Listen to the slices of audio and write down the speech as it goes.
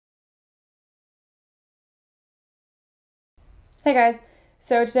Hey guys,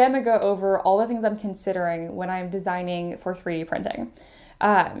 so today I'm going to go over all the things I'm considering when I'm designing for 3D printing.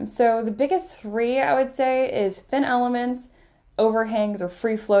 So the biggest three I would say is thin elements, overhangs or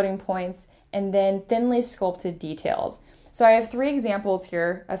free floating points, and then thinly sculpted details. So I have three examples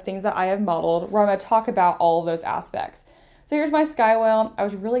here of things that I have modeled where I'm going to talk about all of those aspects. So here's my sky whale. I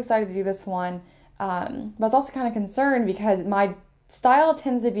was really excited to do this one, but I was also kind of concerned because my style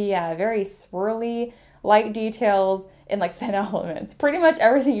tends to be very swirly, light details, and like thin elements. Pretty much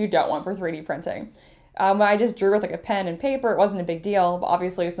everything you don't want for 3D printing. When I just drew with like a pen and paper, it wasn't a big deal, but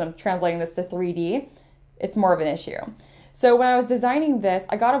obviously since I'm translating this to 3D, it's more of an issue. So when I was designing this,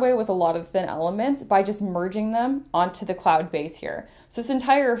 I got away with a lot of thin elements by just merging them onto the cloud base here. So this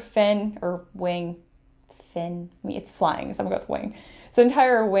entire fin or wing, it's flying, so I'm gonna go with wing. So the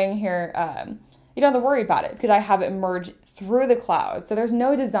entire wing here, you don't have to worry about it because I have it merged through the cloud. So there's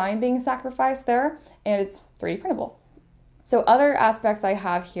no design being sacrificed there, and it's 3D printable. So other aspects I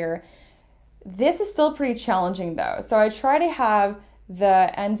have here, this is still pretty challenging though. So I try to have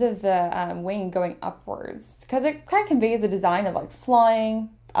the ends of the wing going upwards because it kind of conveys a design of like flying,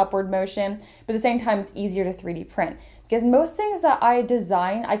 upward motion, but at the same time it's easier to 3D print because most things that I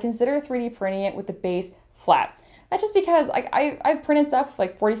design, I consider 3D printing it with the base flat. That's just because I've printed stuff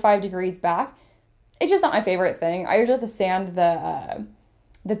like 45 degrees back. It's just not my favorite thing. I usually have to sand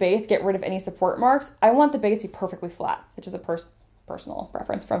the base, get rid of any support marks. I want the base to be perfectly flat, which is a personal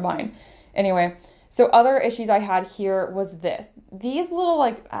preference from mine. Anyway, so other issues I had here was this. These little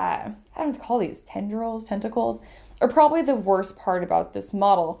like, I don't know what to call these, tentacles, are probably the worst part about this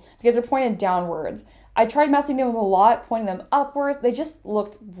model because they're pointed downwards. I tried messing them with a lot, pointing them upwards. They just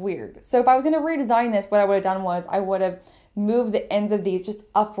looked weird. So if I was going to redesign this, what I would have done was I would have moved the ends of these just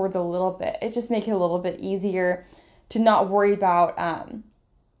upwards a little bit. It just makes it a little bit easier to not worry about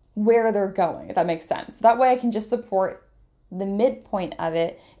where they're going, if that makes sense. So that way I can just support the midpoint of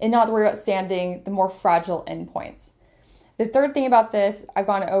it and not worry about sanding the more fragile endpoints. The third thing about this, I've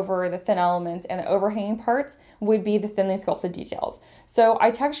gone over the thin elements and the overhanging parts, would be the thinly sculpted details. So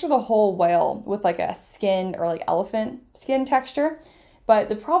I texture the whole whale with like a skin or like elephant skin texture. But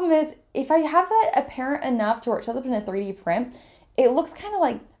the problem is if I have that apparent enough to where it shows up in a 3D print, it looks kind of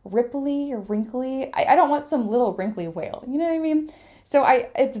like ripply or wrinkly. I don't want some little wrinkly whale, you know what I mean? So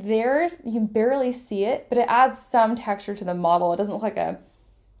it's there, you can barely see it, but it adds some texture to the model. It doesn't look like a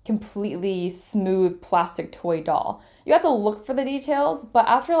completely smooth plastic toy doll. You have to look for the details, but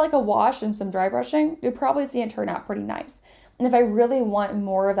after like a wash and some dry brushing, you'll probably see it turn out pretty nice. And if I really want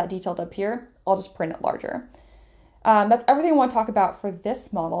more of that detail to appear, I'll just print it larger. That's everything I want to talk about for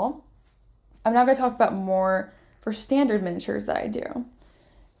this model. I'm now going to talk about more for standard miniatures that I do.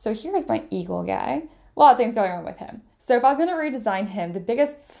 So here's my eagle guy. A lot of things going on with him. So if I was going to redesign him, the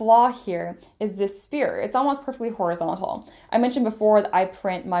biggest flaw here is this spear. It's almost perfectly horizontal. I mentioned before that I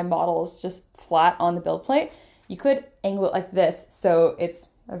print my models just flat on the build plate. You could angle it like this so it's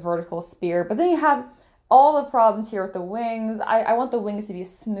a vertical spear, but then you have all the problems here with the wings. I want the wings to be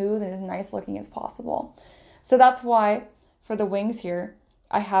smooth and as nice looking as possible. So that's why for the wings here,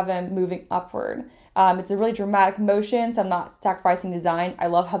 I have them moving upward. It's a really dramatic motion, so I'm not sacrificing design. I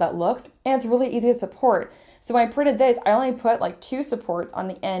love how that looks, and it's really easy to support. So when I printed this, I only put like 2 supports on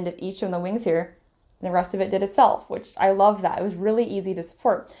the end of each of the wings here, and the rest of it did itself, which I love that. It was really easy to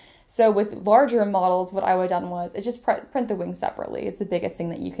support. So with larger models, what I would have done was just print the wings separately. It's the biggest thing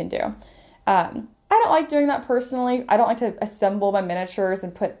that you can do. I don't like doing that personally. I don't like to assemble my miniatures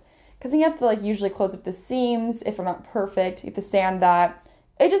and put, because you have to like usually close up the seams if they're not perfect. You have to sand that.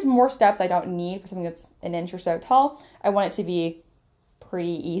 It's just more steps I don't need for something that's an inch or so tall. I want it to be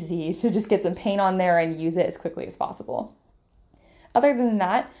pretty easy to just get some paint on there and use it as quickly as possible. Other than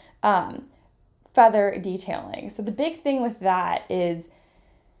that, feather detailing. So the big thing with that is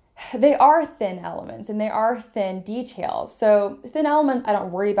they are thin elements and they are thin details. So thin elements I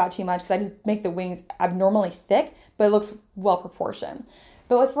don't worry about too much because I just make the wings abnormally thick, but it looks well proportioned.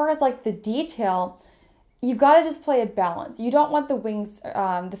 But as far as like the detail, you gotta just play a balance. You don't want the wings,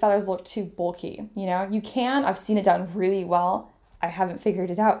 the feathers look too bulky, you know? You can, I've seen it done really well. I haven't figured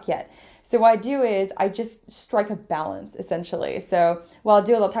it out yet. So what I do is I just strike a balance essentially. So what I'll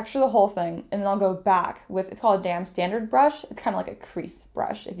do is I'll texture the whole thing and then I'll go back with, it's called a damn standard brush. It's kind of like a crease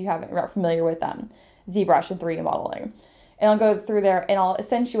brush if you haven't, are familiar with ZBrush and 3D modeling. And I'll go through there and I'll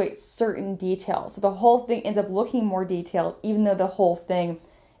accentuate certain details. So the whole thing ends up looking more detailed even though the whole thing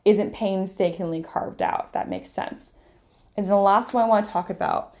isn't painstakingly carved out, if that makes sense. And then the last one I want to talk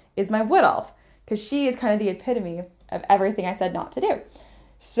about is my wood elf, because she is kind of the epitome of everything I said not to do.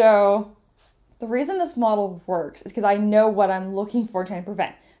 So the reason this model works is because I know what I'm looking for trying to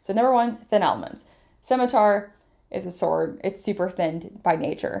prevent. So number one, thin elements. Scimitar, is a sword. It's super thin by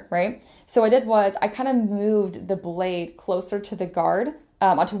nature, right? So what I did was I kind of moved the blade closer to the guard,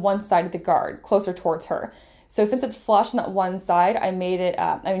 onto one side of the guard, closer towards her. So since it's flush on that one side, I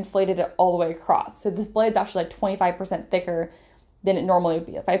inflated it all the way across. So this blade's actually like 25% thicker than it normally would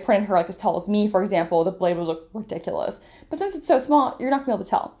be. If I printed her like as tall as me, for example, the blade would look ridiculous. But since it's so small, you're not gonna be able to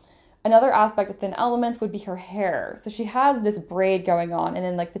tell. Another aspect of thin elements would be her hair. So she has this braid going on, and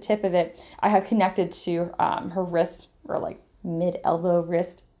then like the tip of it, I have connected to her wrist, or like mid-elbow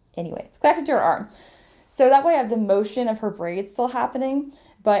wrist. Anyway, it's connected to her arm. So that way I have the motion of her braid still happening,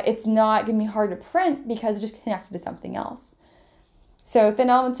 but it's not gonna be hard to print because it's just connected to something else. So thin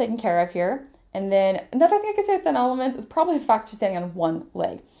elements taken care of here. And then another thing I could say with thin elements is probably the fact she's standing on one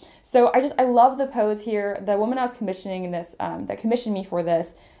leg. So I love the pose here. The woman I was commissioning this, that commissioned me for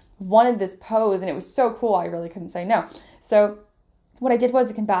this, wanted this pose, and it was so cool I really couldn't say no. So what I did was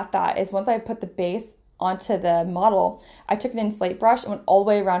to combat that is once I put the base onto the model, I took an inflate brush and went all the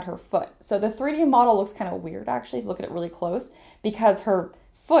way around her foot. So the 3D model looks kind of weird actually if you look at it really close, because her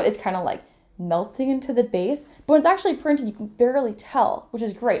foot is kind of like melting into the base, but when it's actually printed you can barely tell, which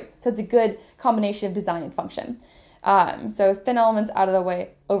is great. So it's a good combination of design and function. So thin elements out of the way,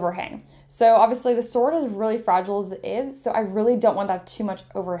 overhang. So obviously the sword is really fragile as it is, so I really don't want to have too much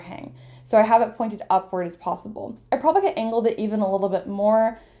overhang. So I have it pointed upward as possible. I probably could angled it even a little bit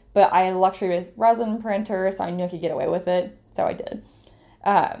more, but I had a luxury with resin printer, so I knew I could get away with it, so I did.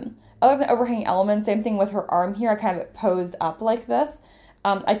 Other than overhanging elements, same thing with her arm here, I kind of posed up like this.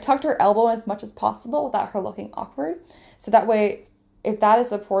 I tucked her elbow as much as possible without her looking awkward. So that way, if that is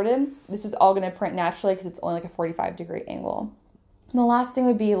supported, this is all going to print naturally because it's only like a 45-degree angle. And the last thing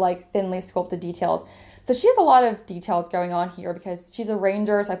would be like thinly sculpted details. So she has a lot of details going on here because she's a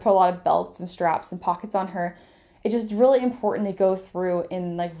ranger, so I put a lot of belts and straps and pockets on her. It's just really important to go through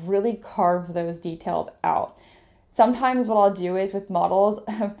and like really carve those details out. Sometimes what I'll do is with models,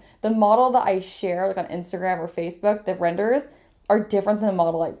 the model that I share like on Instagram or Facebook, the renders, are different than the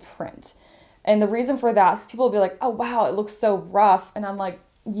model I print. And the reason for that is people will be like, oh wow, it looks so rough. And I'm like,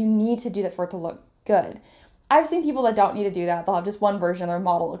 you need to do that for it to look good. I've seen people that don't need to do that. They'll have just one version of their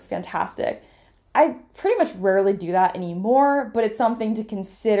model, looks fantastic. I pretty much rarely do that anymore, but it's something to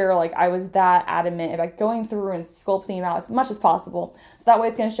consider. Like I was that adamant about going through and sculpting them out as much as possible. So that way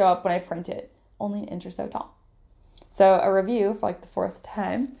it's gonna show up when I print it, only an inch or so tall. So a review for like the 4th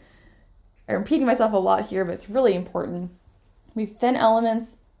time. I'm repeating myself a lot here, but it's really important. We have thin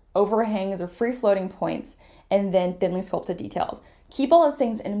elements, overhangs or free floating points, and then thinly sculpted details. Keep all those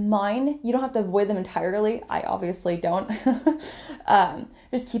things in mind. You don't have to avoid them entirely. I obviously don't.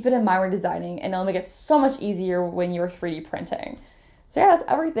 Just keep it in mind when designing, and it'll make it so much easier when you're 3D printing. So yeah, that's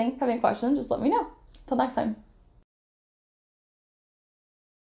everything. If you have any questions, just let me know. Till next time.